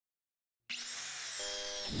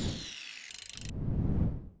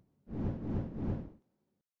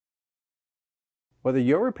Whether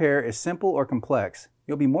your repair is simple or complex,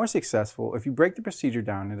 you'll be more successful if you break the procedure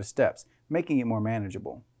down into steps, making it more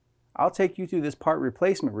manageable. I'll take you through this part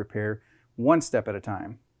replacement repair one step at a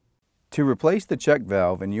time. To replace the check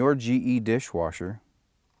valve in your GE dishwasher,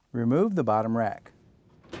 remove the bottom rack.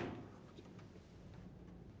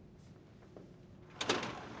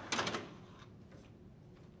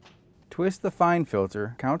 Twist the fine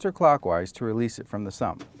filter counterclockwise to release it from the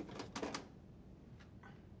sump.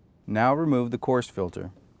 Now remove the coarse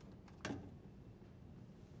filter.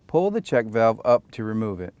 Pull the check valve up to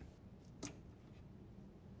remove it.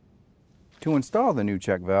 To install the new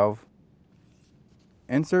check valve,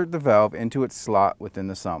 insert the valve into its slot within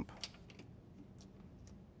the sump.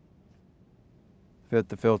 Fit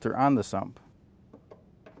the filter on the sump.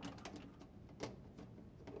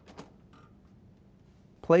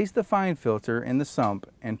 Place the fine filter in the sump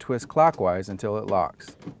and twist clockwise until it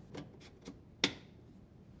locks.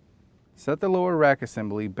 Set the lower rack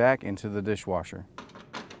assembly back into the dishwasher.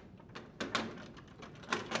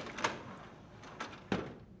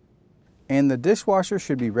 And the dishwasher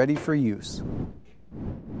should be ready for use.